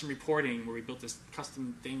build custom reporting, where we built this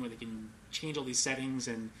custom thing where they can change all these settings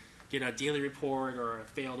and get a daily report or a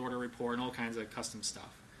failed order report and all kinds of custom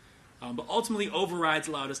stuff. But ultimately, overrides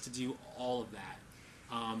allowed us to do all of that.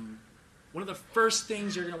 One of the first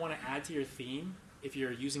things you're going to want to add to your theme, if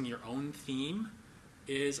you're using your own theme,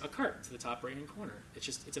 is a cart to the top right-hand corner.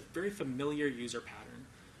 It's a very familiar user pattern,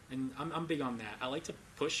 and I'm big on that. I like to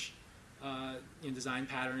push design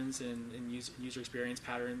patterns and user experience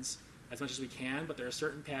patterns as much as we can, but there are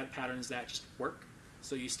certain patterns that just work.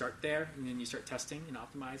 So you start there, and then you start testing and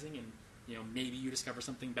optimizing, and maybe you discover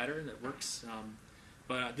something better that works.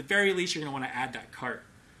 But at the very least, you're going to want to add that cart.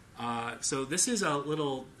 So this is a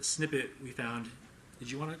little snippet we found.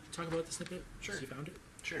 Did you want to talk about the snippet? Sure. You found it?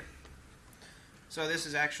 Sure. So this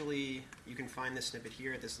is actually, you can find this snippet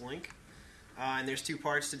here at this link. And there's two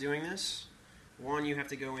parts to doing this. One, you have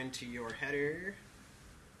to go into your header,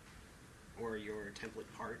 or your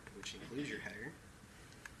template part, which includes your header,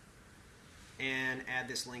 and add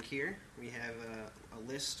this link here. We have a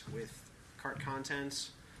list with cart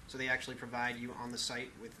contents. So they actually provide you on the site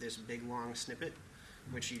with this big long snippet,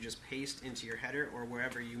 which you just paste into your header or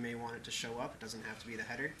wherever you may want it to show up. It doesn't have to be the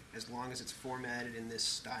header, as long as it's formatted in this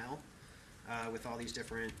style with all these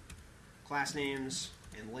different class names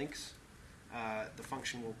and links. The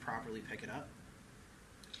function will properly pick it up.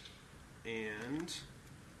 And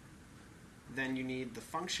then you need the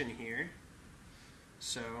function here.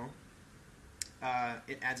 So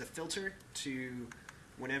it adds a filter to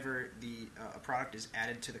whenever a product is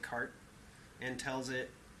added to the cart, and tells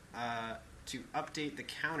it to update the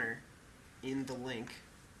counter in the link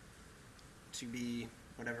to be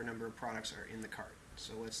whatever number of products are in the cart.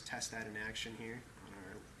 So let's test that in action here on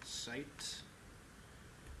our site.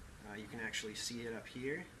 You can actually see it up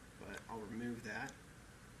here, but I'll remove that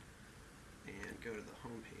and go to the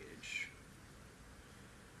home page.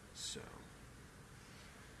 So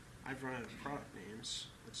I've run out of product names.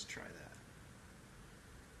 Let's try that.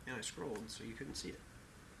 And I scrolled so you couldn't see it.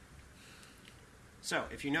 So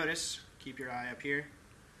if you notice, keep your eye up here.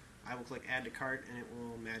 I will click add to cart and it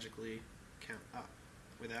will magically count up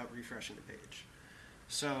without refreshing the page.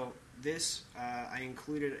 So this, I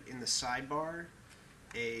included in the sidebar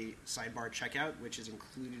a sidebar checkout, which is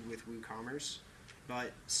included with WooCommerce.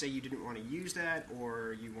 But say you didn't want to use that,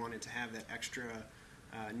 or you wanted to have that extra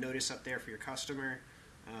notice up there for your customer.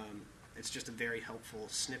 It's just a very helpful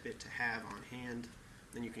snippet to have on hand.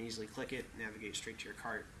 Then you can easily click it, navigate straight to your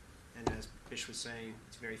cart. And as Bish was saying,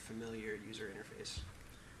 it's a very familiar user interface.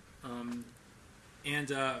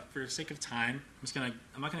 For the sake of time, I'm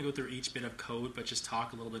not gonna go through each bit of code, but just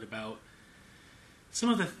talk a little bit about some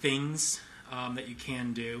of the things that you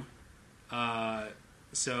can do.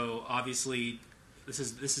 So obviously, this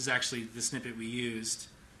is actually the snippet we used.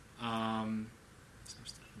 Some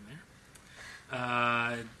stuff in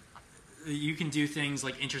there. You can do things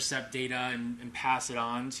like intercept data and pass it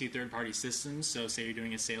on to third-party systems. So say you're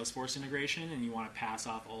doing a Salesforce integration and you want to pass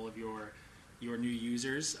off all of your new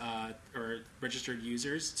users or registered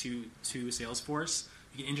users to Salesforce.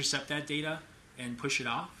 You can intercept that data and push it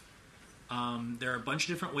off. There are a bunch of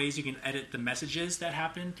different ways you can edit the messages that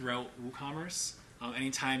happen throughout WooCommerce.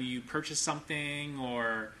 Anytime you purchase something,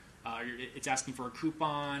 or it's asking for a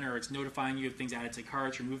coupon, or it's notifying you of things added to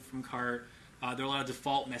carts, removed from cart, there are a lot of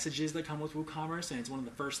default messages that come with WooCommerce, and it's one of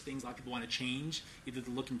the first things a lot of people want to change, either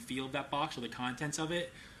the look and feel of that box or the contents of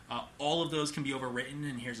it. All of those can be overwritten,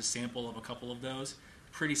 and here's a sample of a couple of those.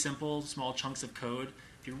 Pretty simple, small chunks of code.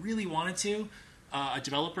 If you really wanted to, a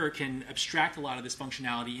developer can abstract a lot of this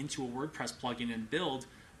functionality into a WordPress plugin and build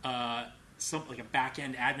like a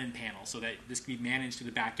back-end admin panel so that this can be managed through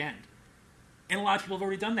the back end. And a lot of people have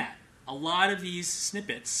already done that. A lot of these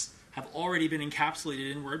snippets have already been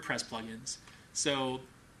encapsulated in WordPress plugins. So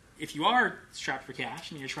if you are strapped for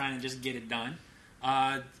cash and you're trying to just get it done,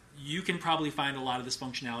 you can probably find a lot of this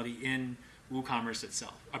functionality in WooCommerce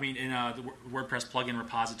itself. I mean, in the WordPress plugin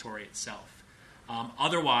repository itself.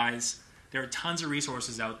 Otherwise, there are tons of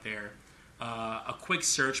resources out there. A quick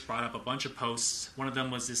search brought up a bunch of posts. One of them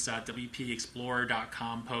was this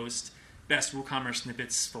WPExplorer.com post, Best WooCommerce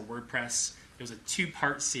Snippets for WordPress. It was a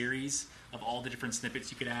 2-part series of all the different snippets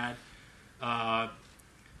you could add.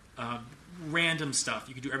 Random stuff.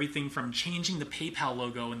 You could do everything from changing the PayPal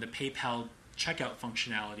logo and the PayPal checkout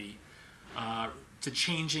functionality to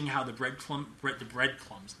changing how the breadcrumbs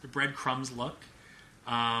look.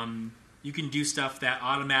 You can do stuff that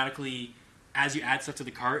automatically, as you add stuff to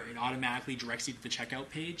the cart, it automatically directs you to the checkout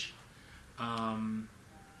page.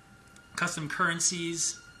 Custom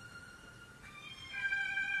currencies.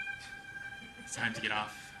 It's time to get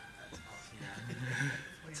off. Yeah.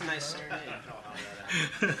 It's a nice serenade.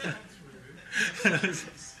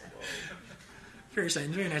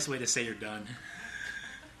 Very nice way to say you're done.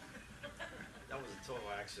 That was a total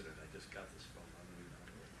accident. I just got this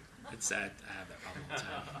phone. It's sad. I have that problem all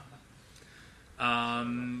the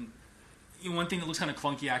One thing that looks kind of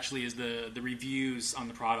clunky actually is the reviews on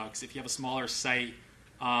the products. If you have a smaller site,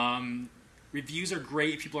 reviews are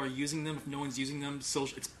great if people are using them. If no one's using them,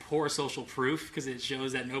 it's poor social proof because it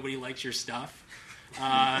shows that nobody likes your stuff.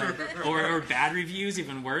 Or bad reviews,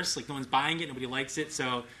 even worse. Like no one's buying it, nobody likes it.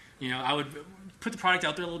 So, I would put the product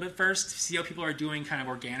out there a little bit first, see how people are doing kind of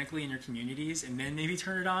organically in your communities, and then maybe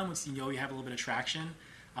turn it on once you have a little bit of traction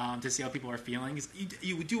to see how people are feeling.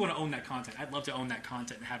 You do want to own that content. I'd love to own that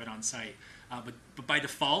content and have it on site. But by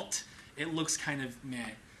default, it looks kind of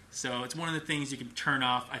meh. So it's one of the things you can turn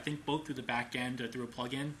off, I think, both through the back end or through a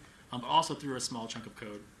plugin, but also through a small chunk of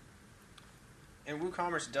code. And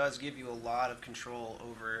WooCommerce does give you a lot of control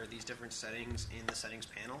over these different settings in the settings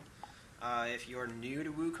panel. If you're new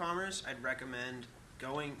to WooCommerce, I'd recommend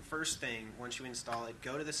going first thing once you install it,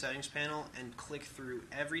 go to the settings panel and click through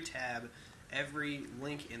every tab, every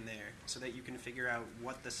link in there so that you can figure out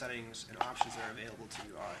what the settings and options that are available to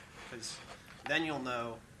you are. Because then you'll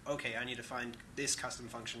know, okay, I need to find this custom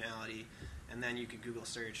functionality, and then you can Google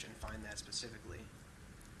search and find that specifically.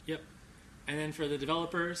 Yep. And then for the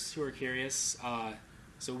developers who are curious,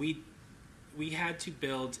 so we had to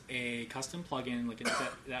build a custom plugin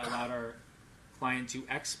that allowed our client to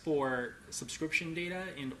export subscription data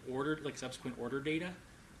and subsequent order data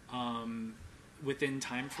within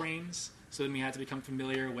time frames. So then we had to become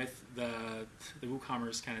familiar with the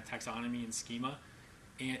WooCommerce kind of taxonomy and schema,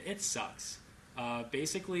 and it sucks.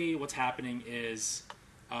 Basically, what's happening is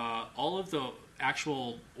all of the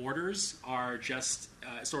actual orders are just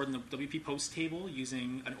stored in the WP post table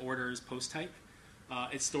using an orders post type.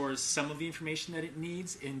 It stores some of the information that it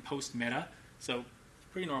needs in post meta, so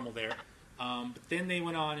pretty normal there. But then they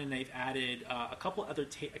went on and they've added a couple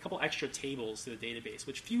extra tables to the database,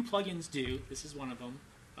 which few plugins do. This is one of them.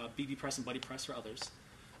 BBPress and BuddyPress are others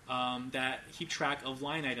that keep track of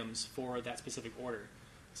line items for that specific order.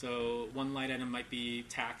 So one line item might be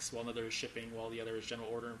tax, while another is shipping, while the other is general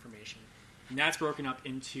order information. And that's broken up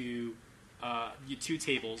into two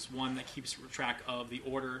tables, one that keeps track of the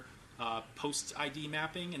order post ID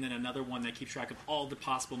mapping, and then another one that keeps track of all the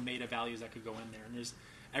possible meta values that could go in there. And there's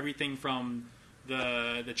everything from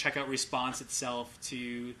the checkout response itself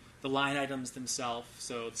to the line items themselves,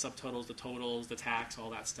 so the subtotals, the totals, the tax,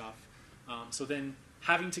 all that stuff. So then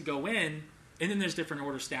having to go in, and then there's different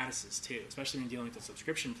order statuses too, especially when you're dealing with the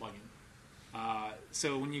subscription plugin.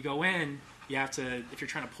 So when you go in, you have to, if you're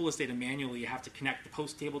trying to pull this data manually, you have to connect the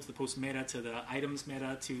post table to the post meta, to the items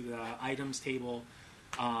meta, to the items table.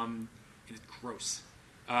 And it's gross.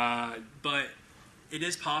 But it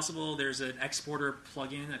is possible. There's an exporter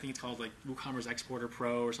plugin, I think it's called like WooCommerce Exporter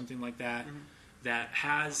Pro or something like that, that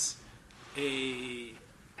has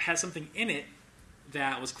something in it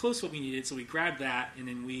that was close to what we needed, so we grabbed that and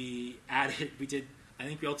then we added. I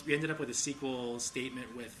think we ended up with a SQL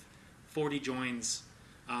statement with 40 joins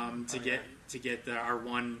to get our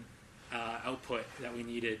one output that we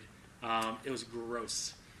needed. It was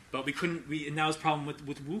gross, but we couldn't. And that was the problem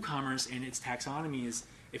with WooCommerce and its taxonomy is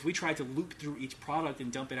if we tried to loop through each product and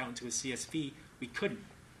dump it out into a CSV, we couldn't.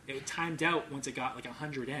 It timed out once it got like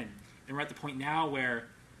 100 in, and we're at the point now where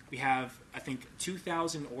we have I think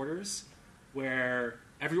 2,000 orders. Where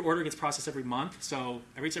every order gets processed every month, so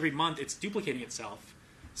every month it's duplicating itself.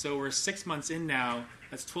 So we're 6 months in now,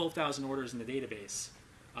 that's 12,000 orders in the database.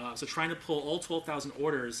 So trying to pull all 12,000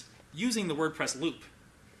 orders using the WordPress loop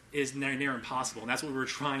is near impossible, and that's what we were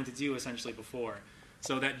trying to do essentially before.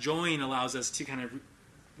 So that join allows us to kind of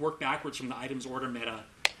work backwards from the items order meta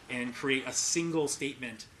and create a single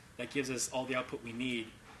statement that gives us all the output we need.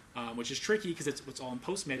 Which is tricky because it's all in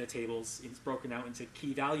post meta tables. It's broken out into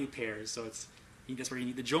key value pairs, so that's where you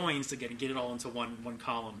need the joins to get it all into one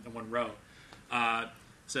column and one row.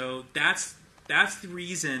 So that's the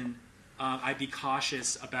reason I'd be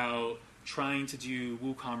cautious about trying to do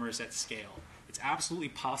WooCommerce at scale. It's absolutely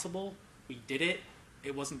possible. We did it.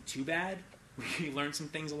 It wasn't too bad. We learned some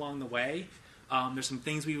things along the way. There's some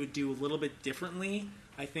things we would do a little bit differently,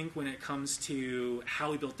 I think, when it comes to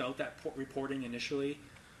how we built out that reporting initially.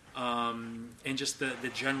 And just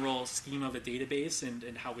the general scheme of the database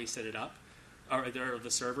and how we set it up, or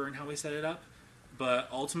the server and how we set it up. But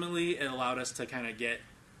ultimately, it allowed us to kind of get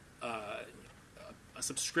a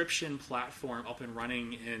subscription platform up and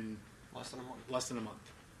running in less than a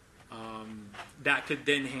month. That could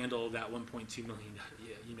then handle that 1.2 million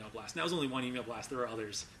email blast. And that was only one email blast. There were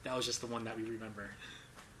others. That was just the one that we remember.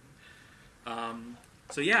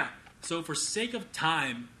 So for sake of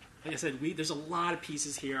time, like I said, there's a lot of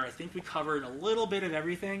pieces here. I think we covered a little bit of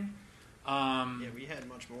everything. We had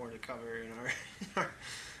much more to cover in our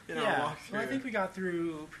walkthrough. Well, I think we got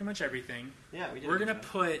through pretty much everything. Yeah, we did. We're going to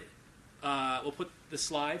put we'll put the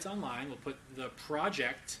slides online. We'll put the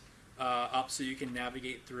project up so you can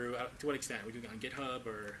navigate through. To what extent? Are we doing it on GitHub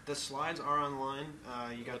or? The slides are online.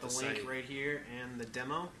 You got the link site? right here, and the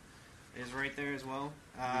demo is right there as well.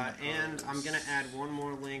 And I'm going to add one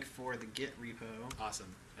more link for the Git repo.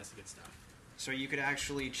 Awesome. That's the good stuff. So you could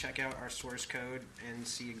actually check out our source code and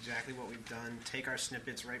see exactly what we've done. Take our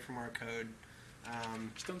snippets right from our code.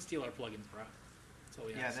 Just don't steal our plugins, bro. That's all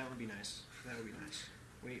we ask. Yeah, that would be nice. That would be nice.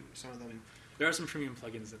 Some of them. There are some premium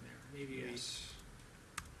plugins in there. Maybe Yes.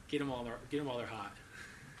 get them while they're hot.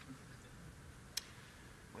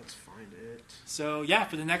 Let's find it. So yeah,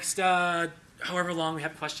 for the next however long we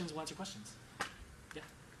have questions, we'll answer questions. Yeah.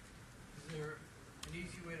 Is there an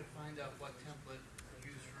easy way to find out what template to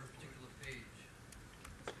use for a particular page?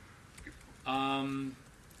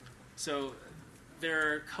 So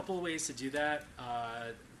there are a couple of ways to do that.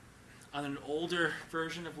 On an older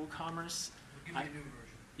version of WooCommerce, Give me a new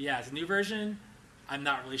version. yeah, it's a new version. I'm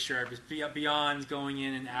not really sure, but beyond going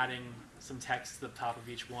in and adding some text to the top of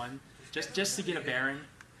each one, just to get a bearing.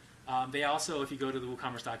 They also, if you go to the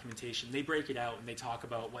WooCommerce documentation, they break it out and they talk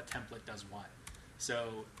about what template does what.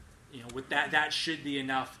 So, with that should be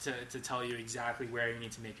enough to tell you exactly where you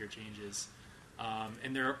need to make your changes.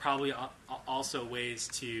 And there are probably also ways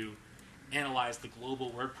to analyze the global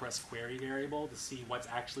WordPress query variable to see what's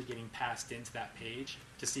actually getting passed into that page,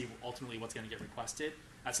 to see ultimately what's going to get requested.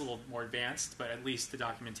 That's a little more advanced, but at least the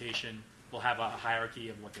documentation will have a hierarchy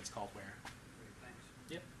of what gets called where. Great, thanks.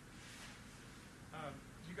 Yep.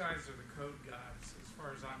 You guys are the code guys, as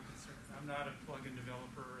far as I'm concerned. I'm not a plugin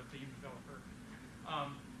developer or a theme developer.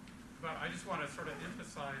 But I just want to sort of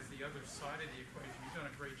emphasize the other side of the equation. You've done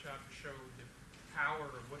a great job to show the power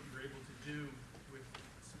of what you're able to do with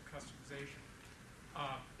some customization.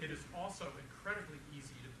 It is also incredibly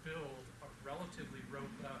easy to build a relatively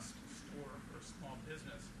robust store for a small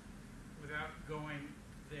business without going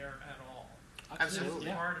there at all. Absolutely.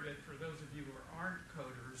 This is part of it for those of you who aren't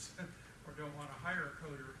coders or don't want to hire a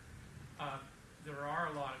coder. There are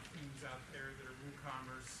a lot of themes out there that are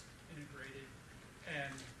WooCommerce integrated,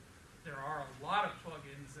 and there are a lot of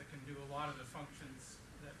plugins that can do a lot of the functions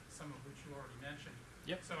that some of which you already mentioned.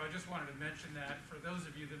 Yep. So I just wanted to mention that for those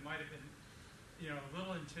of you that might have been, a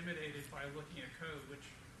little intimidated by looking at code, which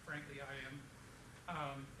frankly I am,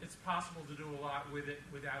 it's possible to do a lot with it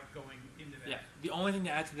without going into that. Yeah. The only thing to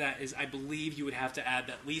add to that is I believe you would have to add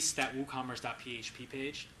at least that WooCommerce.php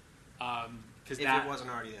page. If it wasn't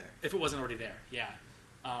already there. If it wasn't already there, yeah.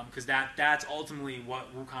 Because that's ultimately what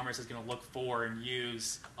WooCommerce is going to look for and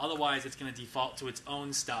use. Otherwise, it's going to default to its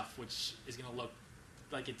own stuff, which is going to look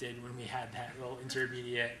like it did when we had that little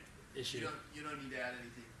intermediate issue. You don't need to add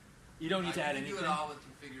anything. You don't need to add You anything. can do it all with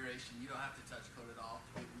configuration. You don't have to touch code at all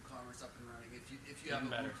to get WooCommerce up and running. If you have a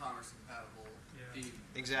Better. WooCommerce compatible theme.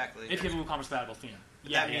 Exactly. If you have a WooCommerce compatible theme.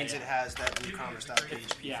 That means it has that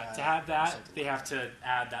WooCommerce.php Yeah, file to have or that, something they like have to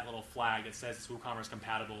add that little flag that says it's WooCommerce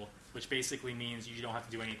compatible, which basically means you don't have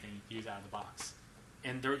to do anything. You use it out of the box.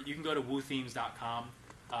 And you can go to woothemes.com.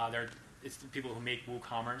 It's the people who make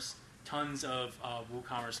WooCommerce. Tons of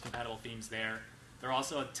WooCommerce compatible themes there. There are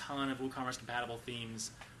also a ton of WooCommerce compatible themes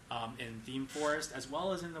in ThemeForest, as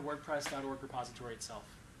well as in the WordPress.org repository itself.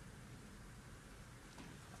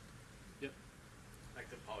 Yep. I'd like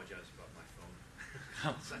to apologize about my phone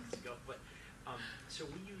seconds ago, but so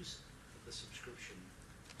we use the subscription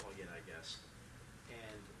plugin, I guess,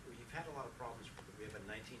 and we've had a lot of problems. We have a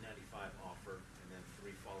 $19.95 offer, and then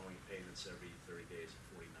 3 following payments every 30 days at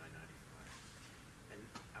 $49.95. And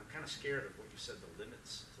I'm kind of scared of what you said the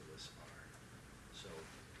limits to this are.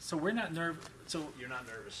 So we're not nervous. So You're not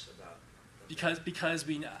nervous about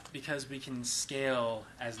because we can scale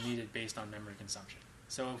as needed based on memory consumption.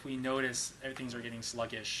 So if we notice things are getting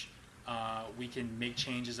sluggish, we can make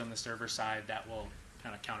changes on the server side that will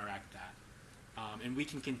kind of counteract that. And we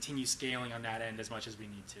can continue scaling on that end as much as we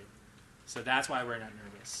need to. So that's why we're not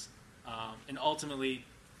nervous. And ultimately,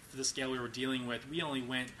 for the scale we were dealing with, we only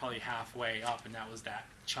went probably halfway up, and that was that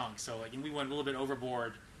chunk. So and we went a little bit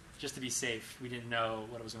overboard just to be safe. We didn't know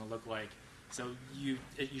what it was going to look like. So you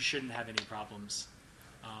shouldn't have any problems.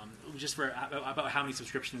 Just for about how many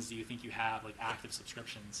subscriptions do you think you have, like active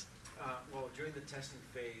subscriptions? well, during the testing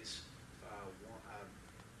phase,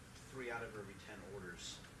 3 out of every 10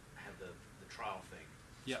 orders had the trial thing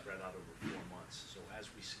spread out over 4 months. So as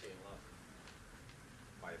we scale up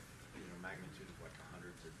by magnitude of like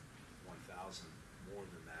 100 to 1,000, more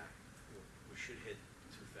than that, we should hit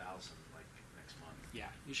 2,000 like next month. Yeah,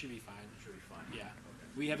 you should be fine. Should be fine. Yeah. Okay.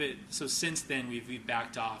 We have it. So since then, we've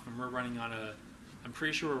backed off, and we're running on I'm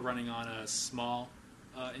pretty sure we're running on a small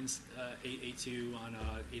A2 on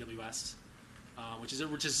AWS. which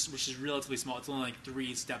is relatively small. It's only like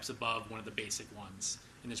 3 steps above one of the basic ones,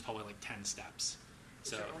 and there's probably like 10 steps.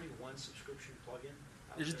 Is there only one subscription plugin?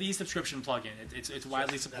 There's the subscription plugin. It's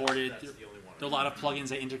widely supported. That's the only one. There are a lot of plugins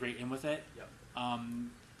that integrate in with it. Yep.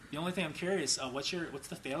 The only thing I'm curious, what's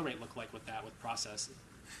the fail rate look like with process?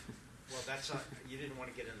 Well, that's you didn't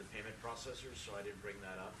want to get into payment processors, so I didn't bring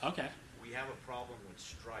that up. Okay. We have a problem with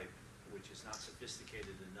Stripe, which is not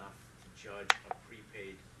sophisticated enough to judge a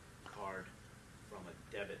prepaid card from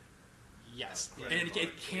a debit. Yes, credit and it card.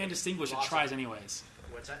 can distinguish. It tries anyways.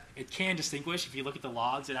 What's that? It can distinguish. If you look at the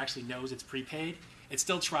logs, it actually knows it's prepaid. It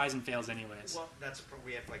still tries and fails anyways. Well,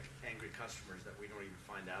 we have like angry customers that we don't even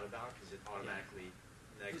find out about because it automatically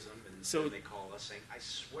negs them, and So- then they call us saying, "I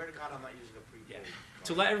swear to God, I'm not using a prepaid." card."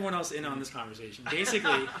 To let everyone else in on this conversation,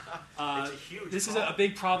 basically, It's a huge this is problem. a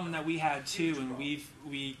big problem that we had too, Huge and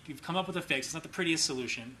problem. we've come up with a fix. It's not the prettiest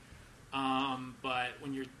solution, but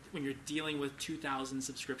when you're dealing with 2,000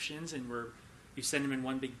 subscriptions and you send them in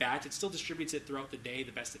one big batch, it still distributes it throughout the day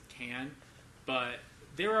the best it can. But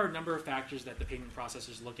there are a number of factors that the payment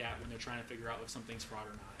processors look at when they're trying to figure out if something's fraud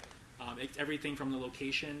or not. It's everything from the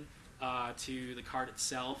location to the card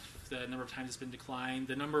itself, the number of times it's been declined,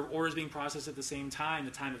 the number of orders being processed at the same time,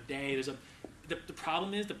 the time of day. The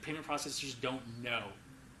problem is the payment processors don't know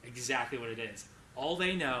exactly what it is. All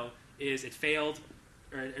they know is it failed,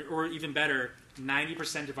 or even better,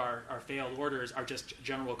 90% of our failed orders are just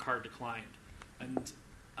general card declined. And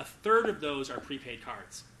a third of those are prepaid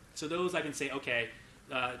cards. So those I can say, okay,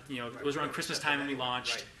 it was around Christmas time when we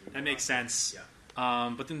launched. Right. That makes sense.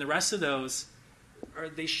 Yeah. But then the rest of those,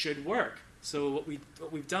 they should work. So what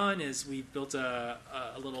we've done is we've built a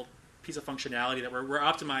little piece of functionality that we're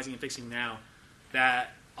optimizing and fixing now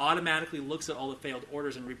that automatically looks at all the failed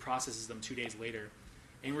orders and reprocesses them 2 days later.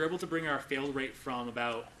 And we're able to bring our failed rate from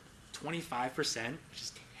about 25%, which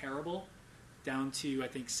is terrible, down to I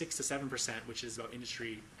think 6 to 7%, which is about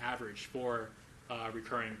industry average for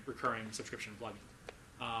recurring subscription plugin.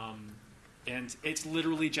 And it's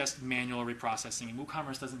literally just manual reprocessing. And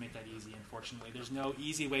WooCommerce doesn't make that easy, unfortunately. There's no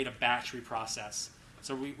easy way to batch reprocess.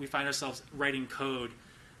 So we find ourselves writing code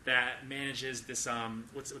that manages this,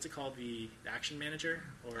 what's it called, the action manager?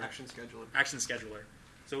 Or Action scheduler. Action scheduler.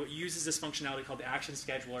 So it uses this functionality called the action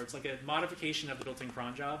scheduler. It's like a modification of the built-in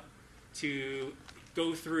cron job to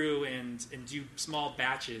go through and do small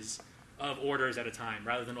batches of orders at a time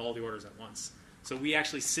rather than all the orders at once. So we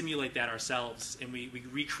actually simulate that ourselves, and we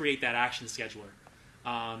recreate that action scheduler.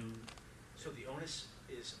 So the onus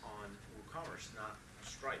is on WooCommerce, not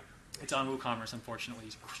Stripe. It's on WooCommerce, unfortunately.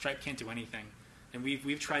 Stripe can't do anything, and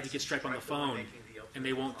we've tried to get Stripe on the phone, and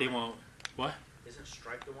they won't. What? Isn't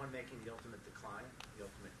Stripe the one making the ultimate decline? The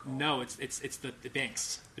ultimate call? No, it's the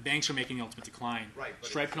banks. The banks are making the ultimate decline. Right, but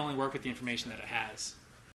Stripe can only work with the information that it has.